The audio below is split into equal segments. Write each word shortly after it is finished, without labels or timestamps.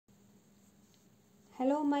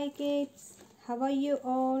Hello my kids, how are you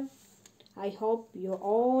all? I hope you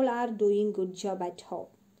all are doing good job at home.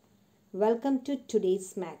 Welcome to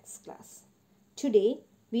today's maths class. Today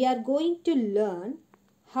we are going to learn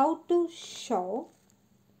how to show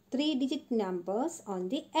 3-digit numbers on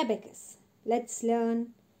the abacus. Let's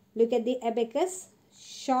learn. Look at the abacus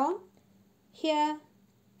shown here.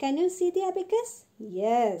 Can you see the abacus?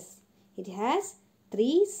 Yes, it has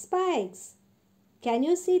 3 spikes. Can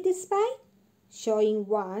you see the spike? Showing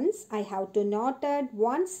ones, I have to note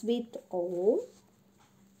ones with O.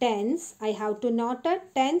 Tens, I have to note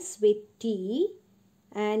tens with T.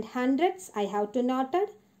 And hundreds, I have to note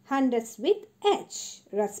hundreds with H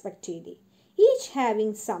respectively. Each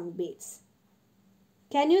having some beads.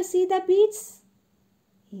 Can you see the beads?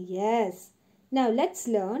 Yes. Now let's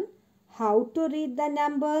learn how to read the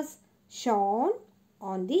numbers shown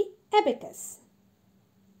on the abacus.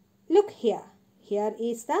 Look here. Here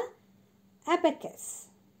is the abacus.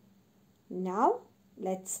 Now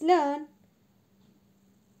let's learn.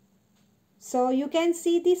 So you can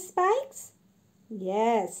see the spikes?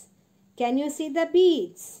 Yes. Can you see the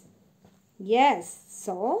beads? Yes.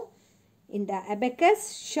 So in the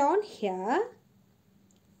abacus shown here,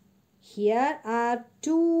 here are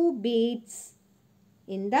 2 beads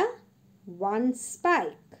in the 1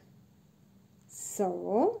 spike.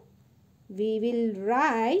 So we will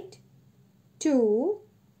write 2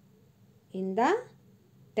 in the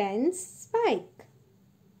 10th spike.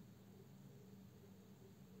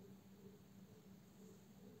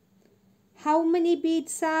 How many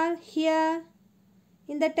beads are here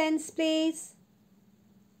in the 10th place?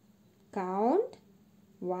 Count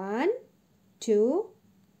 1, 2,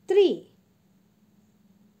 3.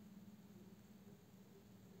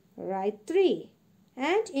 Write 3.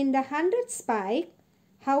 And in the 100th spike,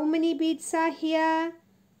 how many beads are here?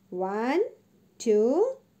 1,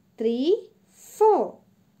 2, 3, 4.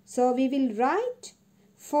 So we will write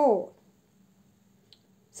 4.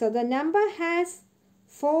 So the number has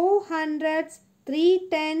 4 hundreds, 3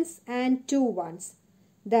 tens and 2 ones.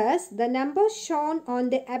 Thus the number shown on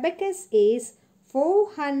the abacus is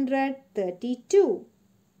 432.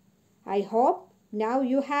 I hope now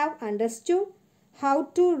you have understood how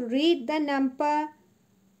to read the number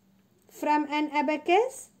from an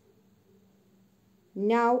abacus.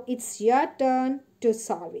 Now it's your turn to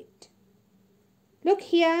solve it. Look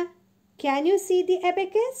here. Can you see the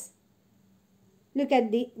abacus? Look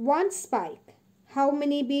at the 1 spike. How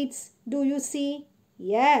many beads do you see?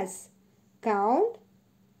 Yes. Count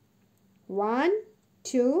 1,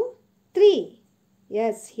 2, 3.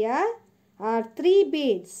 Yes, here are 3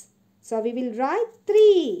 beads. So we will write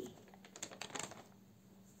 3.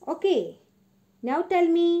 Okay. Now tell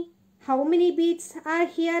me, how many beads are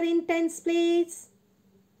here in 10th place?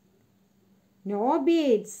 No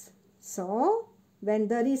beads. So when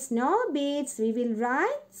there is no beads, we will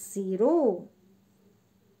write 0.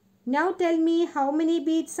 Now tell me how many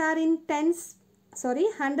beads are in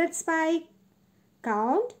 100 spike.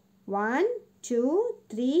 Count 1, 2,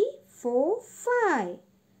 3, 4, 5.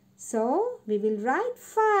 So we will write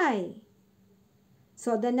 5.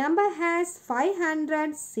 So the number has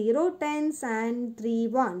 500, 0 tens and 3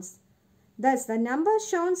 ones. Thus the number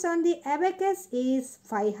shown on the abacus is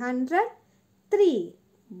 503.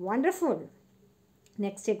 Wonderful.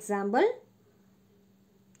 Next example.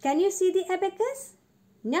 Can you see the abacus?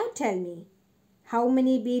 Now tell me, how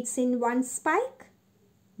many beads in 1 spike?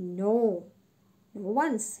 No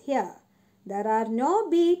ones here. There are no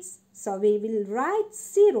beads, so we will write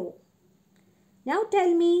 0. Now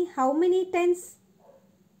tell me, how many beads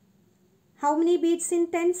in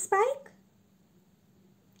 10th spike?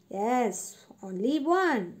 Yes, only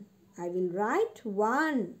 1. I will write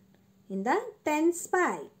 1 in the 10th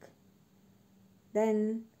spike.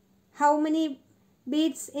 Then how many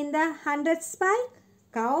beads in the 100th spike?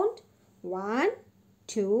 Count 1,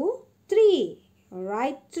 2, 3.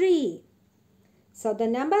 Write 3. So the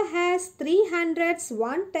number has 3 hundreds,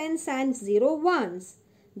 1 tens and 0 ones.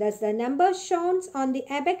 Thus the number shown on the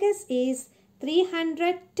abacus is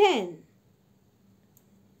 310.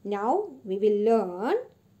 Now we will learn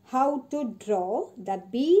how to draw the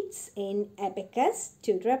beads in abacus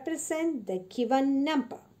to represent the given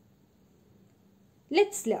number.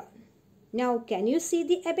 Let's learn. Now can you see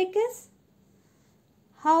the abacus?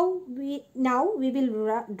 Now we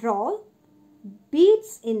will draw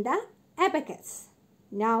beads in the abacus.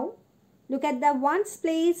 Now look at the ones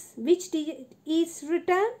place. Which digit is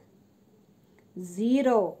written?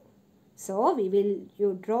 0. So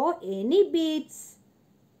you draw any beads?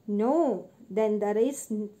 No. Then there is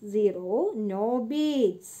 0, no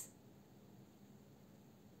beads.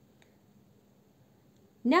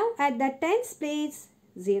 Now at the tens place,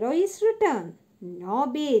 0 is written. No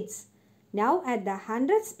beads. Now at the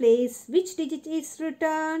hundreds place, which digit is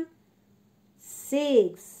written?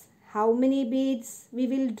 6. How many beads we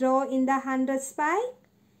will draw in the hundreds spike?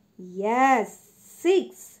 Yes,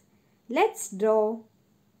 6. Let's draw.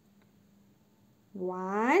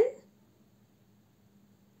 1,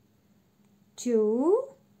 2,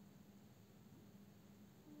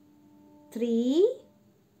 3,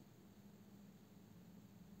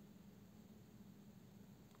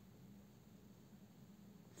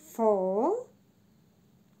 4,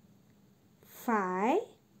 5,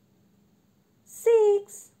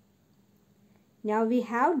 6. Now we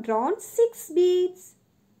have drawn 6 beads.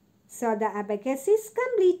 So the abacus is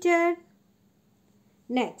completed.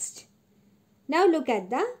 Next, now look at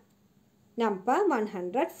the number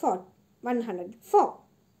 104. 104.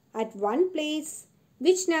 At one place,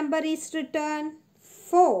 which number is written?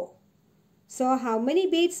 4. So how many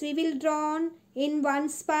beads we will draw in one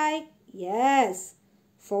spike? Yes,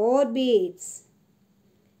 4 beads.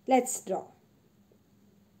 Let's draw.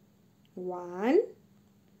 1,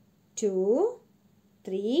 2,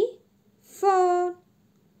 3, 4.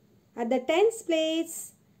 At the tens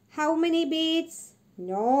place, how many beads?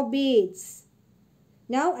 No beads.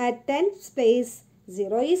 Now at tens place,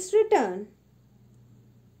 0 is written.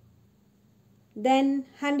 Then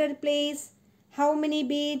 100 place, how many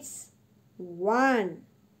beads? 1.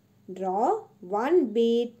 Draw 1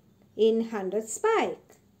 bead in 100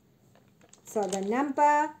 spike. So the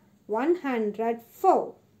number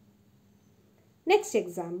 104. Next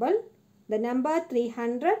example, the number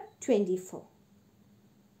 324.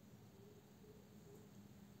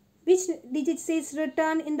 Which digits is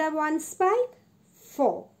written in the one spike?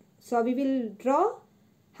 4. So we will draw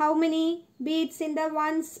how many beads in the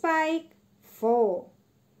one spike? 4.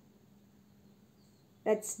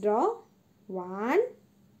 Let's draw 1,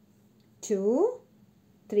 2,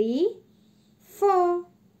 3, 4.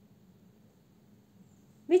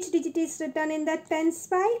 Which digit is written in the 10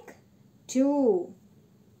 spike? 2.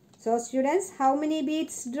 So students, how many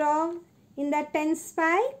beads draw in the 10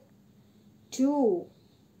 spike? 2.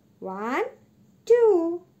 1,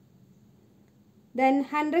 2. Then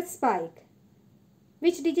 100 spike.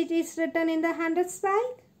 Which digit is written in the 100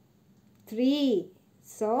 spike? 3.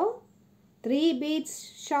 So 3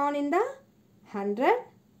 beads shown in the 100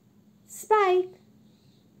 spike.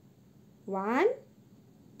 1,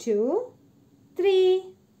 2,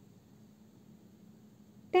 3.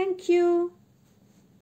 Thank you.